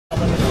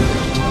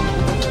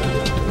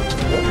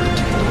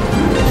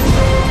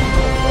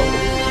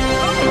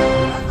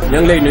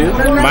ñoo ngi lay nuyu.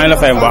 maa ngi la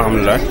fay bu baax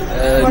alhamdulilah.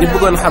 ñu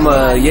bëggoon xam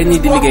yéen ñi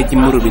di liggéey ci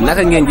mburu bi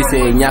naka ngeen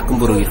gisee ñàkk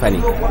mburu yi fan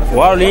yi.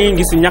 waaw li ñuy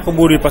gis ñàkk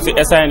mburu yi parce que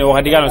instant yii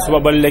wax dëgg yàlla suba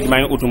ba léegi maa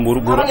ngi utu mburu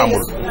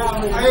amul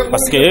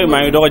parce que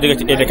maa ngi doog a jóge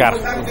ci Dakar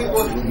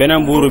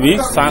beneen mburu bi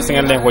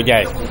 150 lañ ko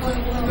jaay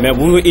mais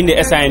bu ñu indi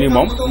instant yii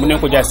moom mun nañ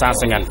ko jaay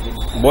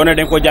 150 boo nee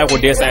dañ ko jaay ko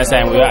 200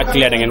 instant yii ak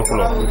client da ngeen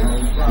xuloo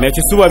mais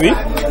ci suba bi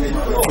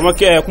su ma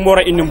ku ma war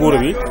a indi mburu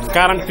bi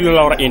 40 kilos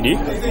la war a indi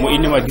mu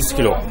indi ma 10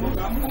 kilos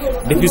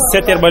depuis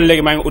 7 heures ba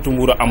léegi maa ngi utu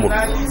mburu amul.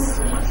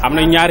 am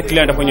na ñaari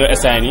client dafa ñëw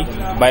instant yi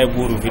bàyyi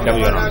buuru bi dem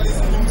yoonam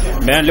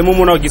mais li mu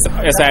mën a gis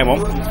instant yi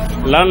moom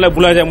lan la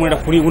boulanger mën a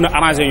def pour ñu mën a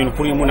arranger ñun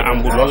pour ñu mën a am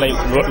mburu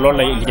loolu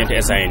lay lijjanti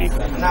instant yi nii.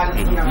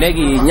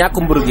 léegi ñàkk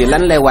mburu gi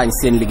lan lay wàññi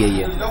seen liggéey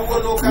yéen.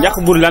 ñàkk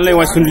mburu lan lay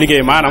wàññi suñu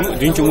liggéey maanaam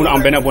duñ ci mën a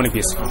am benn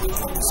bénéfice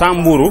sans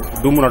mburu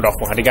du mën a dox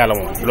wax dëgg yàlla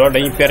moom loolu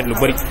dañuy perdre lu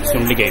bëri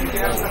suñu liggéey bi.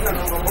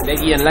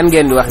 léegi yéen lan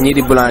ngeen di wax ñii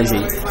di boulanger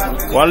yi.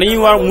 waaw li ñuy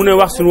war mën a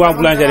wax suñu waa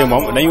boulanger yi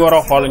moom dañu war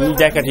a xool ñu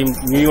jaaykat yi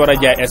ñuy war a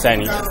jaay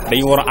instant yi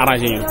dañu war a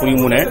arranger ñun pour ñu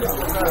mën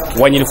a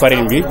wàññil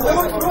farine bi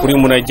pour ñu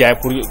mën a jaay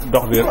pour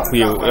dox bi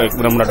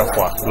mën a dox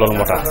quoi loolu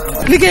moo tax.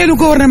 liggéeyalu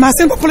gouvernement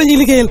seen bopp la ñuy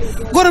liggéeyal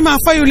gouvernement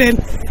fayu leen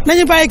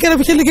nañu bàyyi garab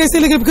bi ci liggéey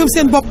seen liggéey bi gëm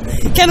seen bopp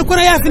kenn ku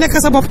ne yaa fi nekk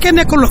sa bopp kenn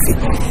nekkul fi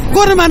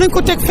gouvernement nañ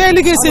ko teg fee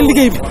liggéey seen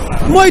liggéey bi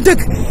mooy dëgg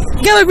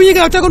garab bi ñu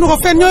gaaw teguñu ko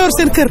fenn ñoo yor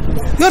seen kër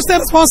yor seen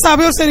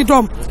responsable yor seen i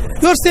doom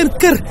yor seen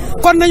kër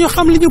kon nañu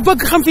xam li ñu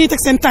bëgg xam fi ñu teg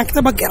seen tànk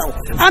te ba geraw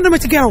ànd ma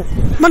ci geraw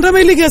man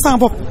damay liggéey sama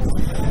bopp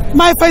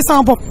maay fay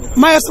sama bopp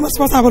maa yor sama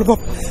responsable bopp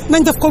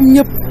nañ def comme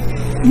ñëpp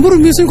mburu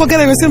mi suñ ko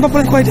gerawee seen bopp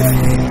lañ koy def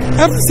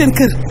yor seen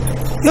kër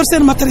yor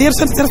seen matériel yor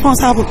seen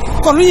responsable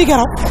kon lu ñuy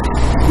geraw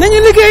nañu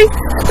liggéey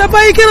te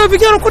bàyyi geraw bi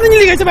geraw ko nañu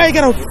liggéey te bàyyi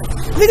geraw bi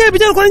liggéey bi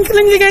jël ko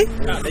nañ liggéey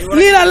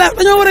lii la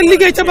dañoo war a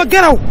liggéey ca ba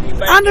geraw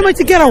ànd ma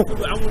ci geraw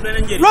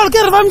loolu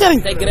geraw dafa am njëriñ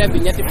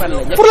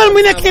pour lan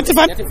muy nekk ñetti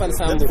fan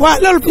waaw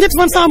loolu ñetti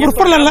fan sans mburu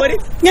pour lan la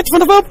ñetti fan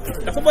dafa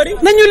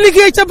ëpp nañu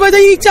liggéey ca ba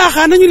dañuy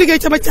caaxaan nañu liggéey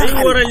ca ba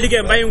caaxaan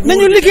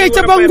nañu liggéey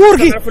ca ba nguur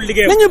gi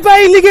nañu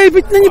bàyyi liggéey bi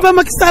nañu ba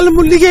Macky Sall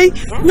mu liggéey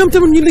ñoom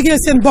tamit ñu liggéey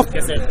seen bopp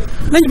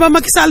nañu ba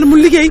Macky Sall mu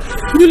liggéey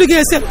ñu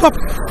liggéey seen bopp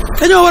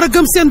dañoo war a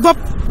gëm seen bopp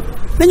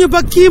nañu ba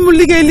kii mu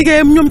liggéey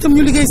liggéeyam ñoom tam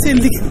ñu liggéey seen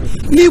liggéey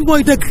lii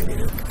mooy dëgg.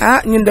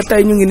 ñun de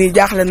tey ñu ngi nii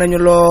jaaxle nañu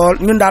lool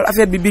ñun daal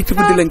affaire bi bii ci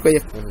guddi lañ ko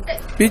yëg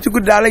bii ci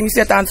guddi daal la ñu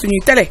seetaan suñuy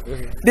télé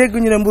dégg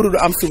ñu ne mburu du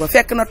am suba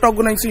fekk na togg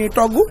nañ suñuy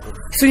togg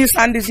suñu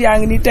sandis yaa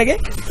ngi nii tege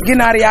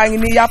ginaar yaa ngi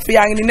nii yàpp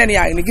yaa ngi nii nen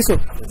yaa ngi nii gisoo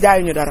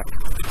jaayuñu dara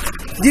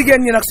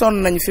jigéen ñi nag sonn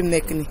nañu fi mu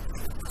nekk nii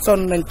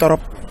sonn nañ torop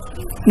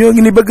ñoo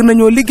ngi ni bëgg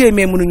nañoo liggéey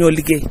mais mënuñoo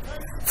liggéey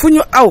fu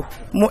ñu aw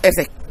mu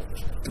échec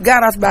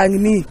garage baa ngi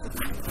nii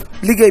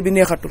liggéey bi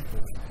neexatul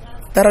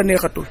dara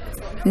neexatul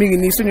mi ngi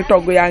nii suñu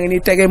togg yaa ngi nii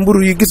tege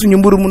mburu yi gisuñu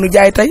mburu mënu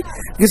jaay tey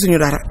gisuñu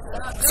dara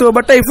soo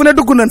ba tey fu ne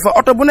dugg nañ fa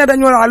oto bu ne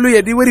dañu war a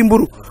luyee di wëri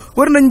mburu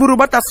wër nañ mburu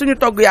ba tas suñu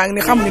togg yaa ngi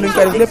nii xamuñu nuñ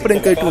koy def lépp dañ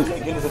koy tuur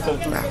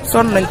waaw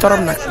sonn nañ torop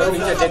nag.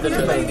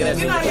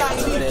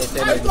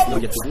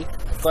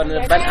 kon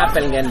ban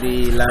appel ngeen di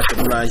lancer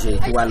boulanger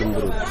ci wàllu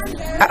mburu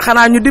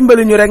xanaa ñu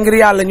dimbali ñu rek ngir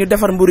yàlla ñu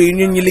defar mburu yi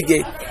ñun ñu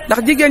liggéey ndax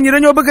jigéen ñi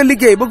dañoo bëgg a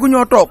liggéey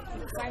bëgguñoo toog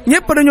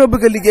ñëpp dañoo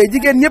bëgg a liggéey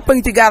jigéen ñëpp a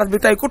ngi ci garage bi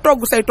tey ku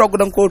togg say togg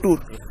da nga koo tuur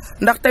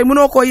ndax tey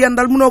mënoo koo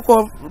yendal mënoo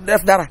koo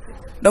def dara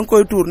da nga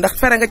koy tuur ndax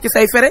fere nga ci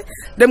say fere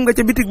dem nga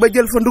ca bitig ba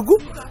jël fa ndugg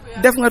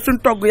def nga suñ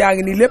togg yaa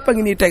ngi nii lépp a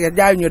ngi nii tege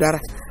jaayuñu dara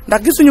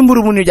ndax gisuñu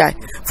mburu mu ñu jaay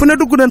fu ne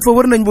dugg nañ fa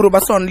wër nañ mburu ba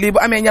sonn lii bu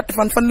amee ñetti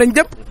fan lañ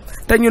jëm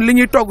te ñun li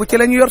ñuy togg ci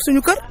la ñuy yor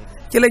suñu kër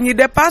ci la ñuy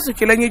dépasse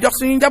ci la ñuy jox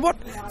suñu njaboot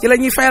ci la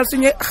ñuy fayal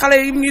suñu xale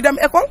yi ñuy dem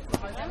école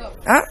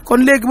kon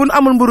léegi bu ñu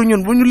amul mburu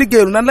ñun bu ñu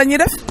liggéeyul nan la ñuy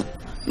def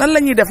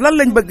lan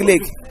lañ bëgg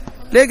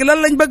léegi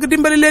lan lañ bëgg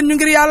dimbali leen ñu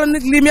ngir yàlla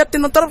nit lii metti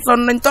na torop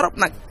sonn nañ torop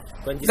nag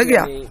dëgg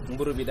yàlla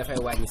mburu bi dafay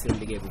wàññi seen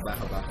liggéey bu baax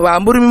a baax. waaw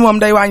mburu mi moom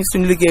day wàññi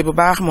suñu liggéey bu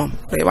baax moom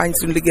day wàññi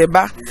suñu liggéey bu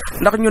baax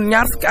ndax ñun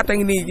ñaar fukki at a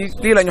ngi nii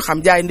lii la ñu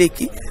xam jaay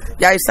ndékki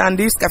jaay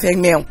sandwich café ak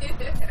meew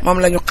moom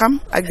la ñu xam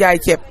ak jaay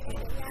ceeb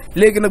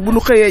léegi nag bu ñu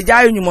xëyee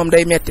jaayuñu moom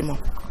day metti moom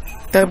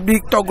te bii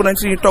togg nañ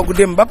suñu togg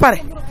dem ba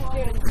pare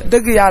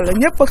dëgg yàlla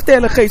ñëpp ak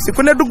teel a xëy si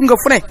ku ne dugg nga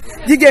fu ne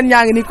jigéen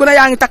ñaa ngi nii ku ne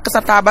yaa ngi takk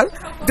sa taabal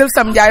jël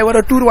sam njaay war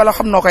a tuur wala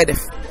xam noo koy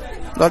def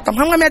loolu tam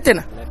xam nga metti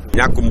na.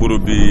 ñàkk mburu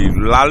bi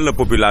laal na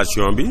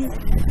population bi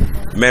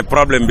mais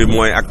problème bi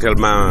mooy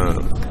actuellement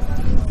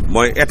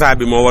mooy état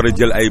bi moo war a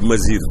jël ay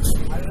mesures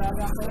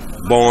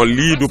bon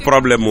lii du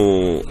problème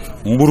mu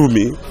mburu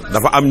mi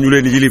dafa am ñu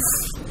leen yilif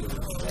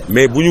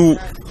mais bu ñu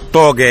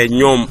toogee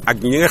ñoom ak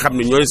ñi nga xam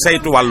ne ñooy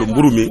saytu wàllu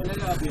mburu mi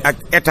ak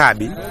état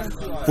bi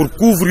pour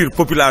couvrir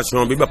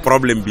population bi ba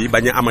problème bi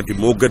bañ a amati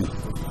moo gën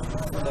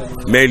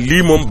mais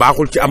lii moom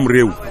baaxul ci am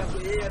réew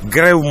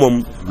grève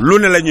moom lu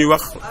ne la ñuy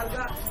wax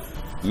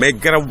mais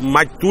grève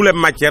tous les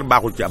matières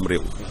baaxul ci am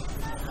réew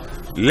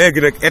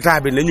léegi nag état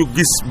bi nañu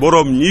gis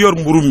boroom ñi yor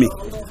mburu mi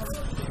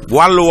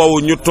wàllu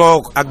woowu ñu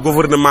toog ak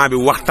gouvernement bi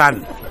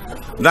waxtaan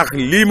ndax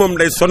lii moom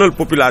day sonal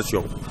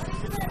population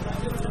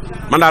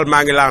man daal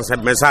maa ngi lancé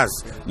message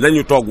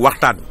nañu toog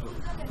waxtaan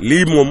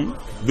lii moom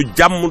du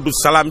jàmm du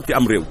salaam ci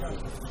am réew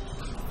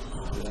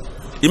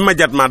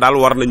immédiatement daal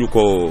war nañu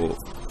ko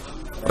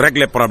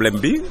régler problème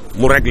bi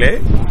mu régler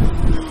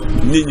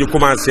nit ñi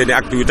commencé seeni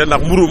activité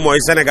ndax mburu mooy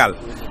Sénégal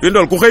yu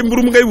ndool ku xëy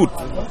mburu mu ngay wut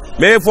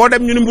mais foo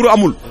dem ñu ni mburu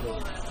amul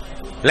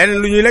leneen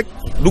lu ñuy lekk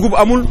dugub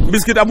amul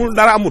biscuit amul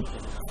dara amul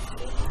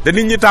te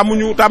nit ñi tàmm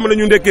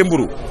nañu ndekkee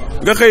mburu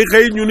nga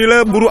xëy ñu ni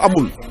la mburu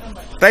amul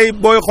tey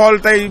booy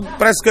xool tey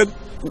presque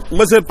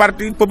majeure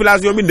partie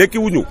population bi ndekki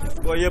wuñu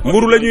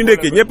mburu la ñuy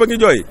ndekki ñëpp a ngi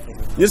jooy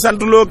ñu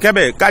sant loo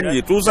kebe kañ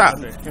yi tout ça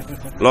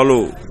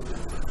loolu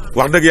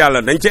wax dëgg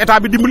yàlla dañ ci état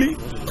bi dimbali.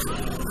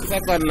 su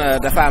fekkoon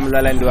dafa am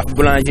loo leen di wax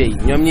boulanger yi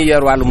ñoom ñi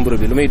yor wàllu mburu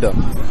bi lu muy doon.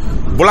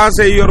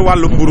 boulanger yi yor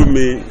wàllu mburu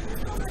mi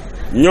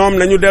ñoom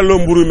nañu delloo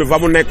mburu mi fa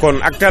mu nekkoon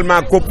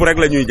actuellement kopp rek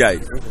la ñuy jaay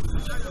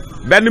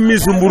benn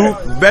miisu mburu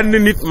benn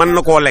nit mën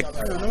na koo lekk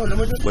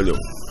ma ñëw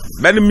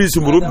benn miisu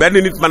mburu benn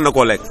nit mën na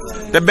koo lekk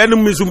te benn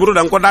miisu mburu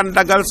da nga ko daan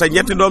daggal sa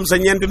ñetti doom sa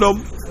ñeenti doom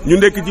ñu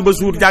ndekk ci ba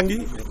suur jàngi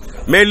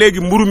mais léegi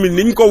mburu mi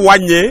ni ñu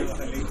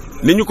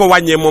ko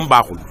wàññee moom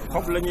baaxul.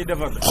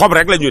 xob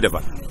rek la ñuy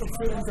defar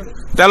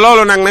te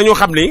loolu nag nañu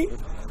xam ni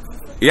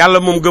yàlla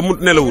moom gëmut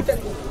nelawut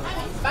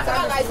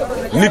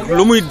nit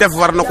lu muy def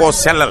war na koo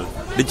sellal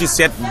di ci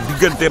seet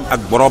digganteem ak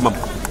boroomam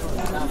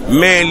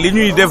mais li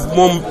ñuy def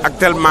moom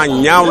actuellement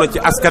ñaaw na ci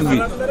askan wi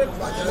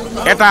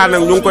état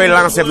nag ñu ngi koy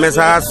lancer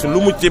message lu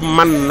mu ci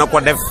man na ko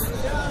def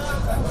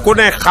ku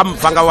ne xam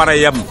fa nga war a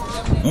yem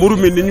mburu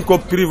mi ni ñu ko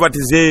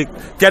privatiser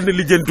kenn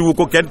lijjantiwu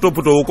ko kenn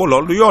toppatoowu ko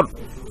loolu du yoon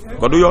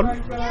ko du yoon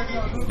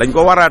dañ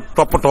ko war a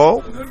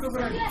toppatoo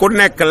ku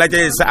nekk la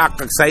cay sa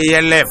àq ak sa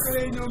yelleef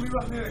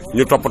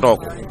ñu toppatoo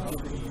ko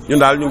ñun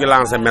daal ñu ngi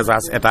lancer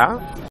message état